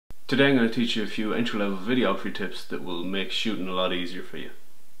Today I'm going to teach you a few entry-level videography tips that will make shooting a lot easier for you.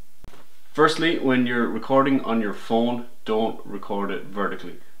 Firstly, when you're recording on your phone, don't record it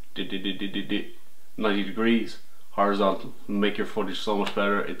vertically. 90 degrees, horizontal. It'll make your footage so much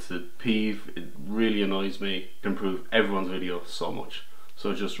better. It's a peeve, it really annoys me. It can improve everyone's video so much.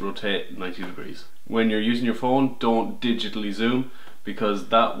 So just rotate 90 degrees. When you're using your phone, don't digitally zoom, because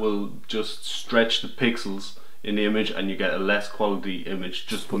that will just stretch the pixels in the image and you get a less quality image.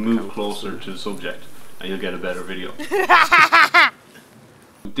 Just move closer to the subject and you'll get a better video. With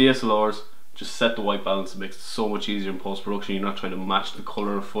DSLRs, just set the white balance. It makes it so much easier in post-production. You're not trying to match the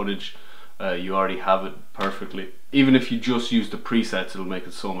colour of footage. You already have it perfectly. Even if you just use the presets, it'll make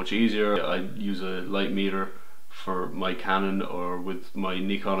it so much easier. I use a light meter for my Canon, or with my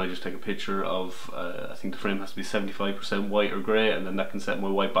Nikon I just take a picture of, I think the frame has to be 75% white or grey, and then that can set my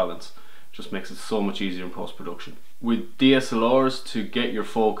white balance. Just makes it so much easier in post-production. With DSLRs, to get your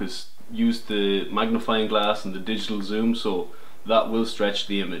focus, use the magnifying glass and the digital zoom, so that will stretch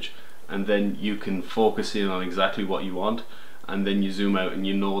the image, and then you can focus in on exactly what you want, and then you zoom out and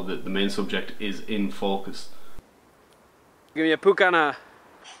you know that the main subject is in focus. Give me a pukana.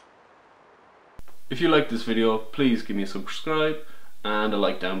 If you like this video, please give me a subscribe and a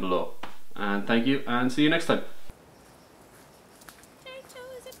like down below. And thank you, and see you next time.